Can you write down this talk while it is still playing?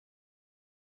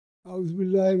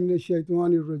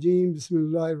Auzubillahiminash-shaytanir-rajim.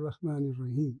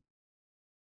 Bismillahir-Rahmanir-Rahim.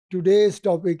 Today's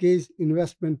topic is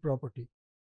investment property.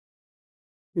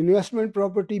 Investment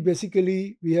property,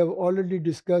 basically, we have already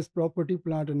discussed property,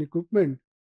 plant, and equipment,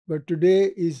 but today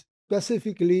is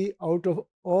specifically out of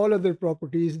all other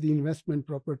properties, the investment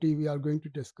property we are going to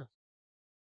discuss.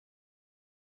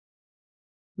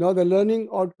 Now, the learning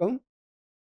outcome,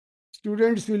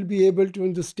 students will be able to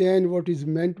understand what is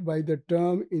meant by the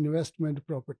term investment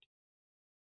property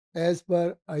as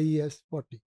per IES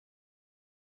 40.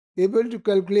 Able to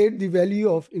calculate the value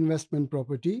of investment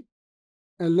property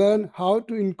and learn how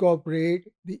to incorporate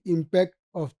the impact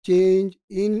of change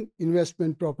in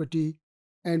investment property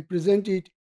and present it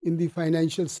in the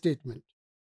financial statement.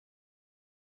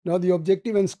 Now, the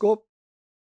objective and scope: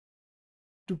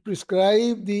 to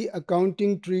prescribe the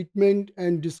accounting treatment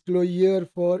and disclosure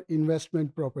for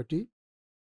investment property.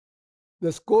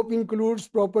 The scope includes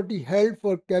property held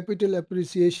for capital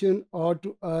appreciation or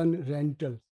to earn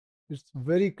rentals. It's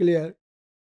very clear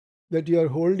that you are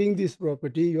holding this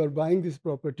property, you are buying this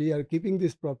property, you are keeping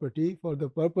this property for the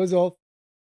purpose of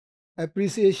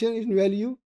appreciation in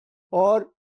value or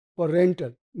for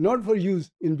rental, not for use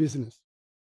in business.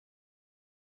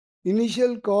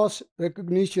 Initial cost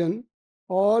recognition: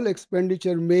 all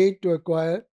expenditure made to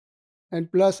acquire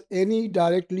and plus any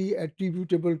directly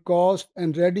attributable cost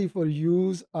and ready for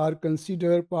use are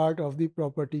considered part of the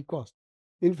property cost.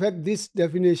 In fact, this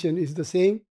definition is the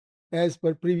same as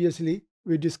per previously.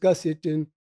 We discussed it in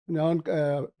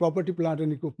property, plant,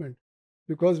 and equipment,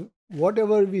 because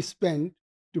whatever we spend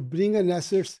to bring an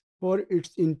assets for its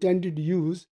intended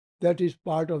use, that is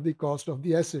part of the cost of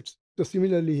the assets. So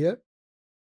similarly here,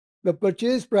 the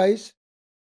purchase price,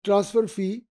 transfer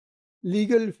fee,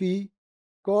 legal fee,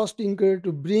 cost incurred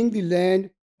to bring the land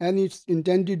and its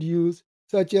intended use,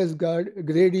 such as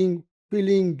grading,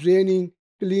 filling, draining,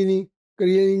 cleaning,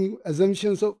 creating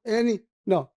assumptions of any.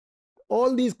 Now,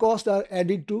 all these costs are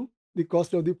added to the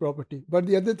cost of the property. But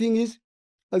the other thing is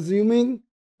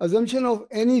assumption of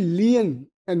any lien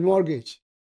and mortgage.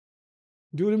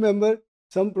 Do you remember,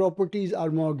 some properties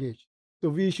are mortgage? So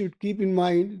we should keep in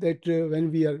mind that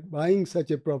when we are buying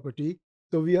such a property,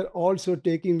 so we are also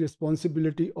taking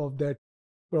responsibility of that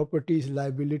property's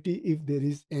liability if there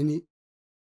is any.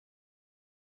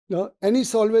 Now, any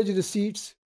salvage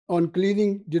receipts on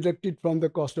cleaning deducted from the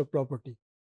cost of property.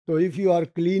 So if you are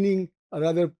cleaning, or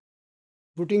rather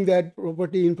putting that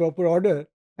property in proper order,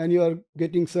 and you are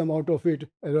getting some out of it,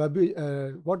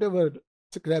 whatever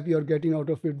scrap you are getting out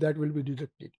of it, that will be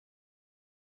deducted.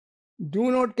 Do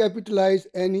not capitalize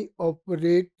any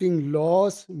operating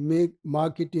loss, make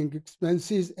marketing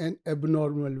expenses, and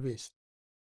abnormal waste.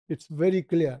 It's very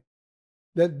clear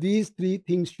that these three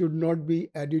things should not be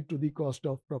added to the cost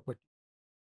of property.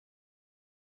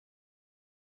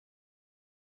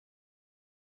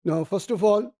 Now, first of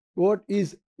all, what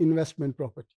is investment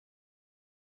property?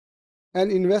 An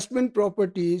investment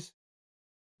property is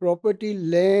property,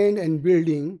 land, and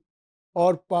building,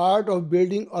 or part of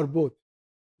building, or both.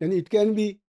 And it can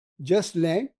be just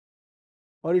land,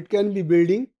 or it can be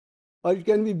building, or it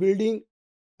can be building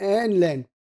and land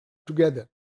together,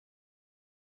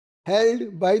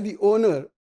 held by the owner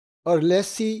or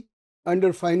lessee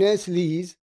under finance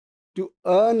lease to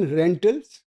earn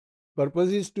rentals.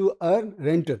 Purpose is to earn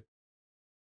rental,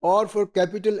 or for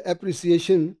capital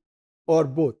appreciation, or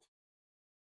both.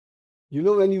 You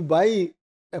know, when you buy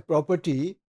a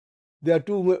property, there are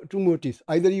two motives.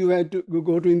 Either you have to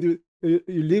go to you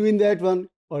live in that one,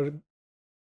 or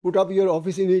put up your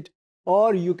office in it,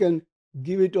 or you can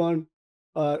give it on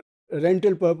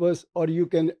rental purpose, or you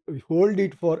can hold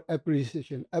it for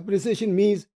appreciation. Appreciation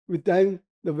means with time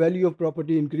the value of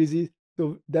property increases,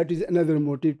 so that is another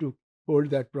motive to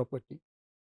hold that property.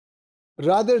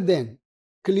 Rather than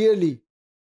clearly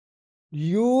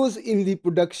use in the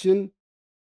production,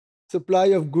 supply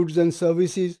of goods and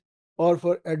services, or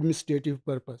for administrative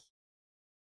purpose.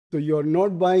 So you are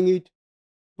not buying it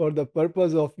for the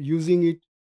purpose of using it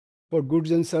for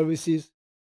goods and services,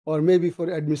 or maybe for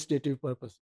administrative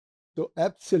purpose. So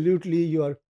absolutely you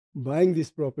are buying this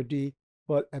property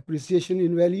for appreciation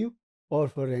in value or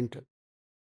for rental.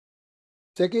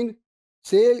 Second,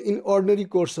 sale in ordinary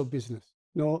course of business.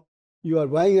 Now, you are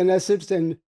buying an assets,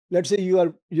 and let's say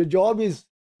your job is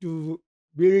to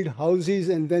build houses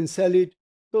and then sell it.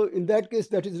 So in that case,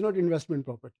 that is not investment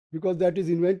property, because that is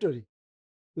inventory.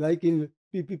 Like in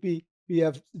PPP, we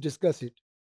have discussed it.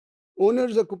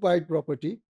 Owner's occupied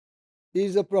property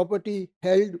is a property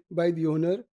held by the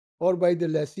owner or by the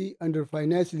lessee under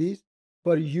finance lease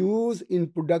for use in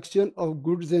production of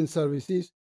goods and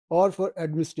services, or for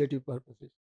administrative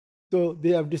purposes. So they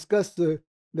have discussed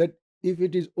that if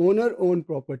it is owner-owned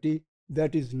property,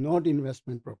 that is not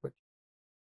investment property.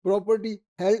 Property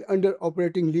held under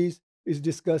operating lease is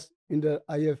discussed in the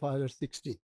IFRS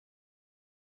 16.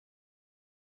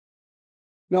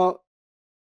 Now,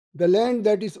 the land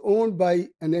that is owned by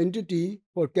an entity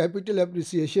for capital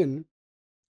appreciation,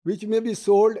 which may be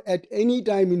sold at any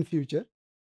time in future,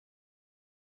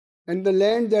 and the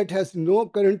land that has no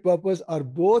current purpose are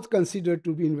both considered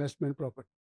to be investment property.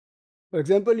 For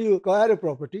example, you acquire a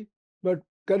property, but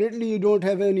currently you don't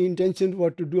have any intention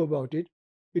what to do about it.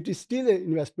 It is still an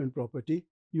investment property.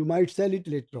 You might sell it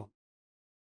later on.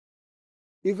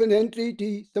 If an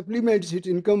entity supplements its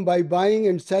income by buying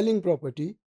and selling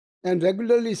property and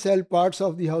regularly sell parts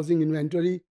of the housing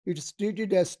inventory, it is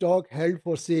treated as stock held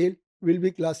for sale, will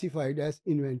be classified as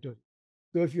inventory.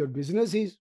 So if your business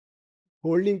is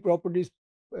holding properties,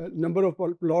 number of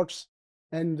plots,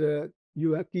 and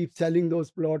you keep selling those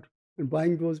plots and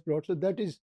buying those plots, so that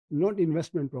is not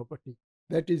investment property.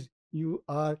 That is, you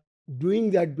are doing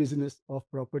that business of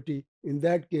property. In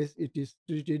that case, it is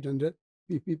treated under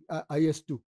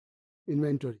IS2,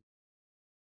 inventory.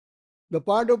 The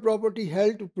part of property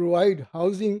held to provide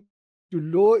housing to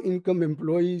low-income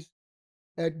employees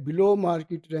at below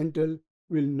market rental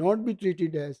will not be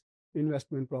treated as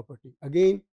investment property.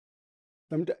 Again,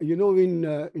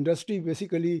 in industry,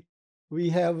 basically, we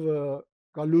have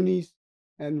colonies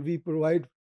and we provide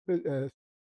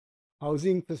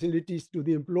housing facilities to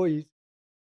the employees.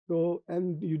 So,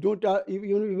 and you don't,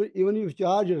 even if you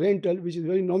charge rental, which is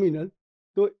very nominal,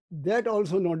 so that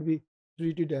also not be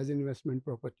treated as investment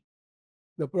property.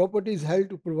 The property is held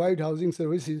to provide housing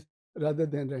services rather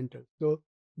than rental. So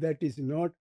that is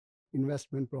not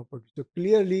investment property. So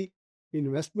clearly,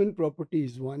 investment property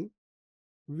is one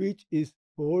which is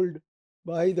held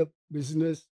by the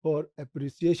business for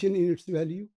appreciation in its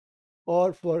value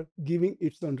or for giving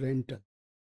it on rental.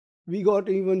 We got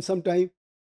even sometime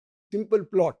simple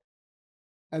plot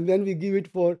and then we give it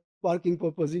for parking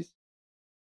purposes.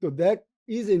 So that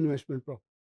is investment property.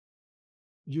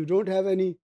 You don't have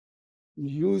any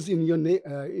use in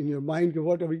your mind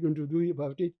what are we going to do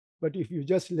about it, but if you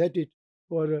just let it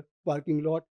for a parking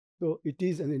lot, so it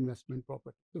is an investment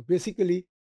property. So basically,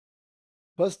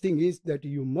 first thing is that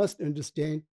you must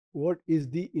understand what is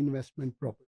the investment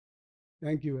property.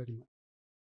 Thank you very much.